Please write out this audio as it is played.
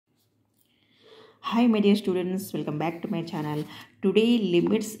Hi my dear students, welcome back to my channel. Today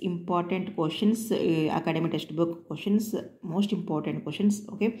limits important questions, academic textbook questions, most important questions,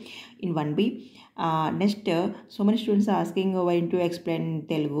 okay, in 1B. Next, so many students are asking why to explain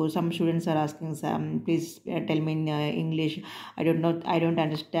Telugu. Some students are asking please tell me in English. I don't know, I don't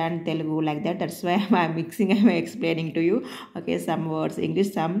understand Telugu like that. That's why I'm mixing, I'm explaining to you. Okay, some words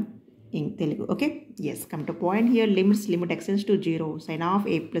English, some in Telugu. Okay, yes, come to point here. Limit extends to 0. Sin of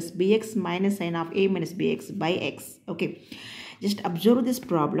a plus bx minus sin of a minus bx by x. Okay, just observe this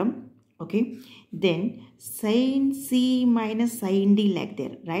problem. Okay, then sin c minus sin d like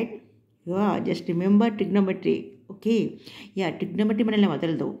there, right? Yeah, just remember trigonometry. Okay, yeah, trigonometry మనల్ని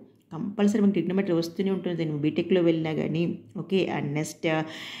వదలదు. Compulsory మనకి trigonometry వస్తూనే ఉంటుంది. నేను బీటెక్లో వెళ్ళినా కానీ okay, and next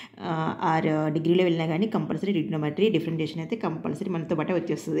are డిగ్రీలో వెళ్ళినా కానీ కంపల్సరీ ట్రిగ్నోమెట్రీ డిఫరెంటేషన్ అయితే కంపల్సరీ మనతో పాటే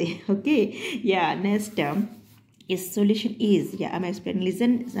వచ్చేస్తుంది. Okay, yeah, next is solution is, yeah, I'm explaining.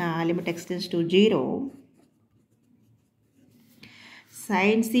 Listen, limit extends to 0.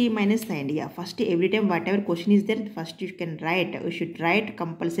 Sin c minus sin d. Yeah, first every time whatever question is there, first you can write, you should write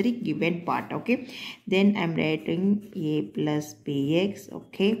compulsory given part. Okay, then I'm writing a plus bx,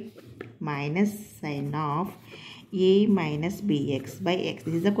 okay, minus sin of a minus bx by x.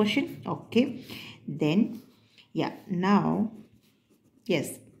 This is the question. Okay, then yeah, now yes,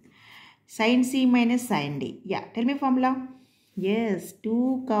 sin c minus sin d. Yeah, tell me formula. Yes, 2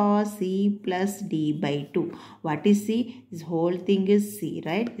 cos c plus d by 2. What is c? This whole thing is c,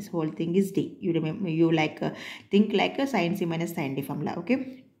 right? This whole thing is d. You remember, you like think like a sin c minus sin d formula. Okay,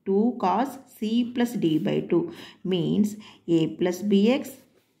 2 cos c plus d by 2 means a plus bx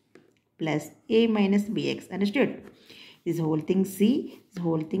plus a minus bx. Understood? This whole thing c, this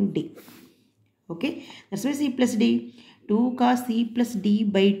whole thing d. Okay, that's why c plus d. 2 cos c plus d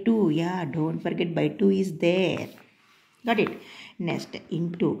by 2. Yeah, don't forget by 2 is there. Got it? Next,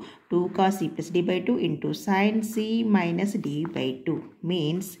 into 2 cos c plus d by 2 into sin c minus d by 2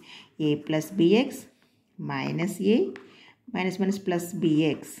 means a plus bx minus a minus plus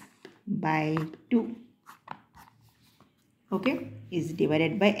bx by 2. Okay, is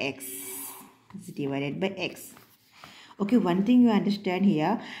divided by x. Is divided by x. Okay, one thing you understand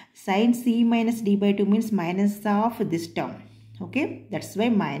here, sin c minus d by 2 means minus of this term. Okay, that's why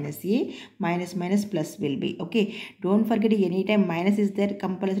minus a minus plus will be. Okay, don't forget anytime minus is there,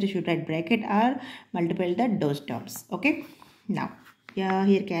 compulsory should write bracket or multiply those terms. Okay, now yeah,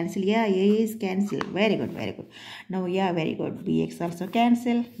 here cancel. Yeah, a is cancel. Very good, very good. Now yeah, very good, bx also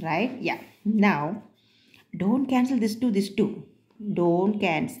cancel, right? Yeah, now don't cancel this two. Don't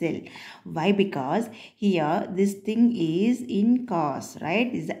cancel. Why? Because here this thing is in cos, right?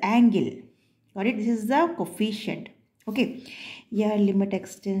 This is the angle. Got it? This is the coefficient. Okay, yeah, limit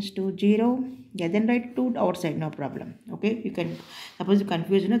extends to 0. Yeah, then write 2 outside, no problem. Okay, you can, suppose you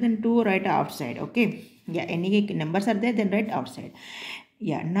confuse, then 2 write outside. Okay, yeah, any numbers are there, then write outside.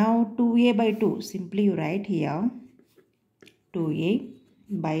 Yeah, now 2a by 2, simply you write here 2a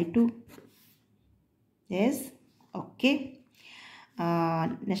by 2. Yes, okay.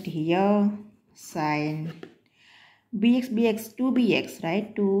 Next here sin bx 2bx, right?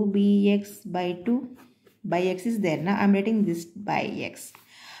 2bx by 2 by x is there. Now I'm writing this by x.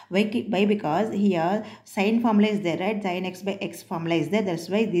 Why? Because here sin formula is there, right? Sin x by x formula is there. That's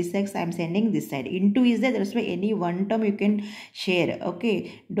why this x I'm sending this side. Into is there. That's why any one term you can share. Okay,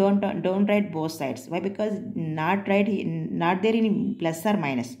 don't write both sides. Why? Because not there in plus or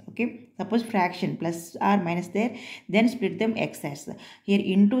minus. Okay, suppose fraction plus or minus there, then split them x as here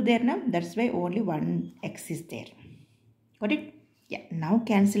into there now. That's why only one x is there. Got it? Yeah. Now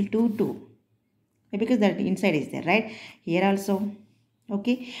cancel 2. Because that inside is there, right? Here also.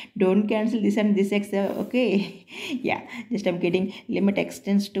 Okay, don't cancel this and this x. Okay, yeah, just I'm getting limit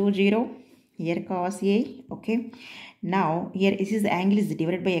extends to 0. Here cos a. Okay, now here this is the angle is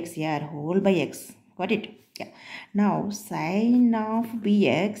divided by x here, whole by x. Got it? Yeah. Now sin of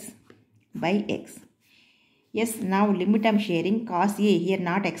bx by x. Yes, now limit I'm sharing cos a here,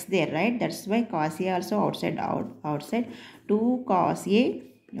 not x there, right? That's why cos a also outside 2 cos a.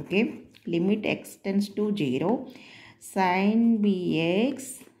 Okay, limit extends to 0. Sin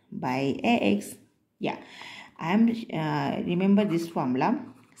bx by ax. Yeah, I am remember this formula.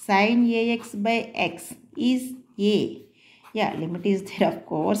 Sin ax by x is a. Yeah, limit is there, of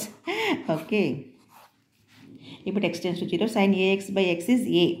course. Okay, limit extends to 0. Sin ax by x is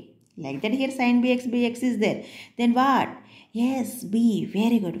a. Like that here sin bx by x is there. Then what? Yes, b.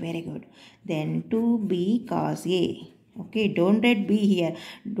 Very good, very good. Then 2b cos a. Okay, don't write b here.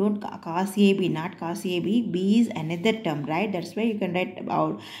 Don't cos ab, not cos ab. B is another term, right? That's why you can write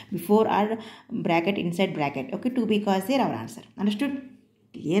about before our bracket, inside bracket. Okay, 2b cos a, our answer. Understood?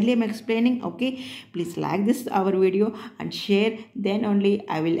 Clearly I'm explaining. Okay, please like this our video and share, then only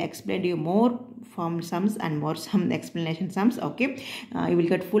I will explain to you more form sums and more some explanation sums. Okay, you will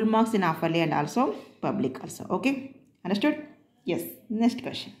get full marks in half yearly and also public also. Okay, understood? Yes. Next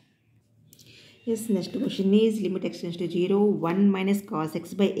question. Yes, next question is limit extends to 0, 1 minus cos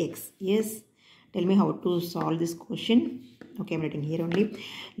x by x. Yes, tell me how to solve this question. Okay, I'm writing here only.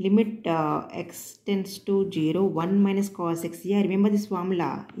 Limit x tends to 0, 1 minus cos x. Yeah, remember this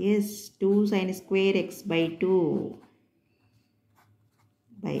formula. Yes, 2 sin square x by 2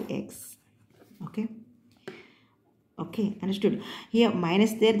 by x. Okay. Okay, understood. Here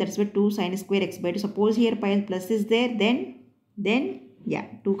minus there, that's why 2 sin square x by 2. Suppose here plus is there, then yeah,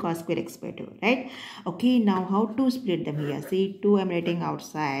 2 cos square x by 2, right? Okay, now how to split them here? See, 2 I'm writing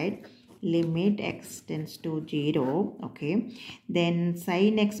outside. Limit x tends to 0. Okay, then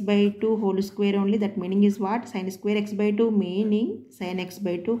sin x by 2 whole square only. That meaning is what? Sin square x by 2 meaning sin x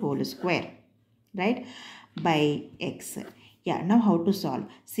by 2 whole square, right? By x. Yeah, now how to solve?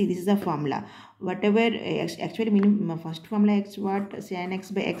 See, this is the formula. Whatever actually meaning first formula x what? Sin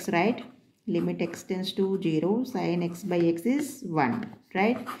x by x, right? Limit x tends to 0, sin x by x is 1,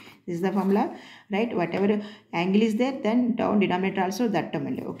 right? This is the formula, right? Whatever angle is there, then down denominator also that term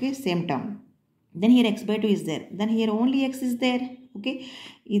only. Okay, same term. Then here x by 2 is there, then here only x is there. Okay,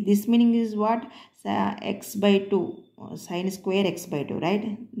 this meaning is what? X by 2 sin square x by 2,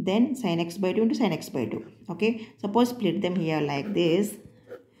 right? Then sin x by 2 into sin x by 2. Okay, suppose split them here like this.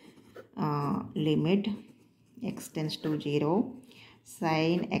 Limit x tends to 0,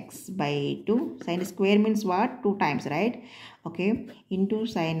 sin x by 2. Sin square means what? 2 times, right? Okay, into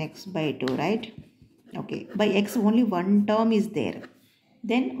sin x by 2, right? Okay, by x only one term is there.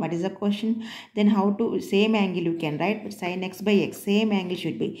 Then what is the question? Then how to same angle you can write, but sin x by x same angle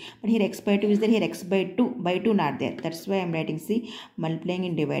should be. But here x by 2 is there, here x by 2 not there. That's why I'm writing, see, multiplying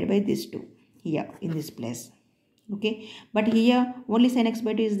and divide by this 2 here in this place. Okay, but here only sin x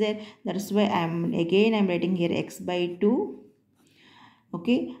by 2 is there. That's why I'm writing here x by 2.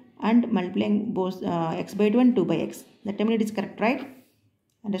 Okay, and multiplying both x by 2 and 2 by x. That time it is correct, right?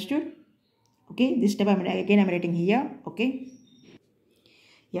 Understood? Okay, this step I'm writing here. Okay.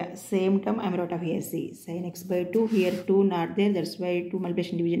 Yeah, same term I'm wrote of here. See, sin x by 2, here 2 not there. That's why 2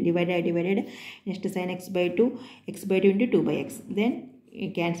 multiplication division divided. Next sin x by 2 into 2 by x. Then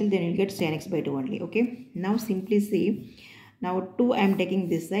you cancel, then you'll get sin x by 2 only. Okay. Now simply see. Now 2 I'm taking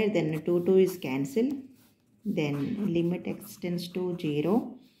this side. Then 2 is cancelled. Then limit x tends to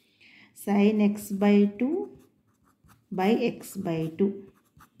 0. Sin x by 2 by x by 2.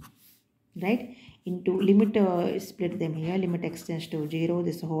 Right? Into limit split them here, limit x tends to 0,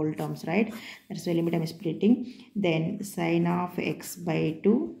 this whole terms, right? That's why limit I'm splitting. Then sin of x by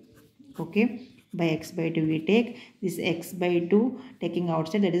 2, okay, by x by 2 we take this x by 2 taking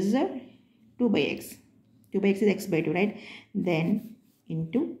outside, that is 2 by x. 2 by x is x by 2, right? Then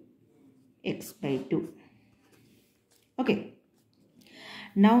into x by 2. Okay,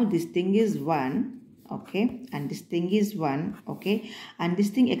 now this thing is 1. Okay, and this thing is 1. Okay, and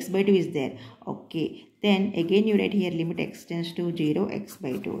this thing x by 2 is there. Okay, then again you write here limit x tends to 0, x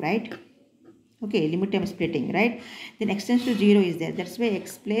by 2, right? Okay, limit I'm splitting, right? Then x tends to 0 is there. That's why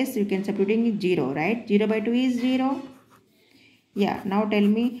x place you can substituting 0, right? 0 by 2 is 0. Yeah, now tell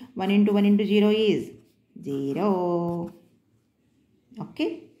me 1 into 1 into 0 is 0.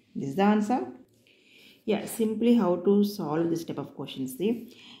 Okay, this is the answer. Yeah, simply how to solve this type of question.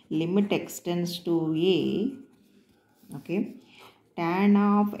 See, limit x tends to a, okay, tan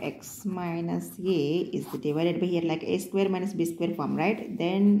of x minus a is divided by here like a square minus b square form, right?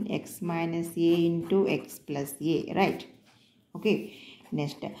 Then x minus a into x plus a, right? Okay,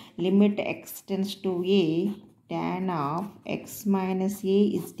 next limit x tends to a, tan of x minus a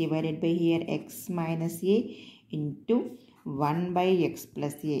is divided by here x minus a into 1 by x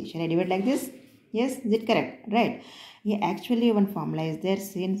plus a. Shall I divide like this? Yes, is it correct? Right. Yeah, actually one formula is there.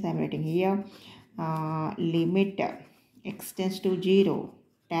 Since I'm writing here, limit x tends to 0,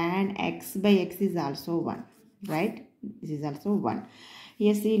 tan x by x is also 1, right? This is also 1.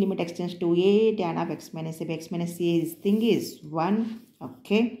 Here see limit x tends to a, tan of x minus a by x minus a, this thing is 1.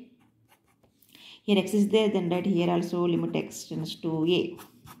 Okay. Here x is there, then right here also limit x tends to a.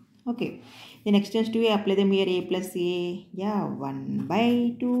 Okay. Then x tends to a, apply them here a plus a. Yeah, 1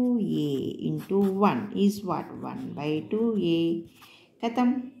 by 2a into 1 is what? 1 by 2a.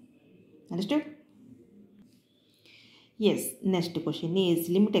 Khatam. Understood? Yes, next question is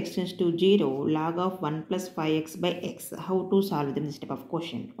limit x tends to 0, log of 1 plus 5x by x. How to solve them this type of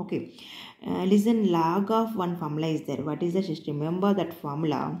question? Okay. Listen, log of 1 formula is there. What is the system? Remember that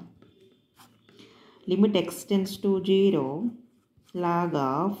formula. Limit x tends to 0. log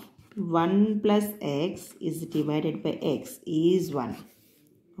of 1 plus x is divided by x is 1.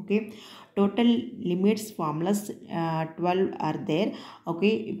 Okay, total limits formulas 12 are there.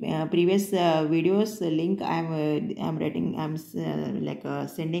 Okay, previous videos link I'm writing,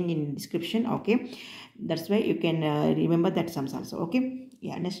 sending in description. Okay, that's why you can remember that sums also. Okay,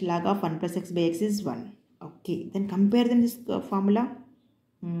 yeah, next log of 1 plus x by x is 1. Okay, then compare them this formula.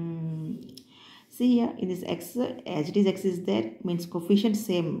 See here in this x, as it is x is there, means coefficient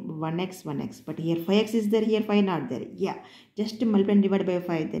same 1x 1x, but here 5x is there, here 5 not there. Yeah, just multiply and divide by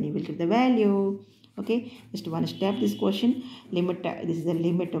 5, then you will get the value. Okay, just one step this question. Limit, this is the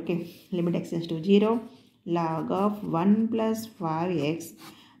limit. Okay, limit x tends to 0, log of 1 plus 5x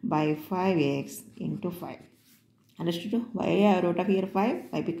by 5x into 5. Understood? Why I wrote of here 5?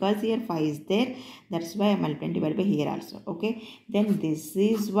 Why? Because here 5 is there. That's why I am multiplying divided by here also. Okay. Then this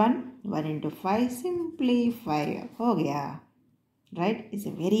is 1. 1 into 5. Simply 5. Oh yeah. Right? It's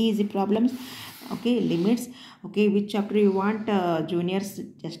a very easy problems. Okay. Limits. Okay. Which chapter you want, juniors?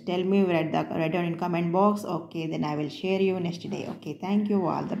 Just tell me. Write down in comment box. Okay. Then I will share you next day. Okay. Thank you.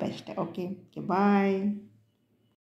 All the best. Okay. Okay. Bye.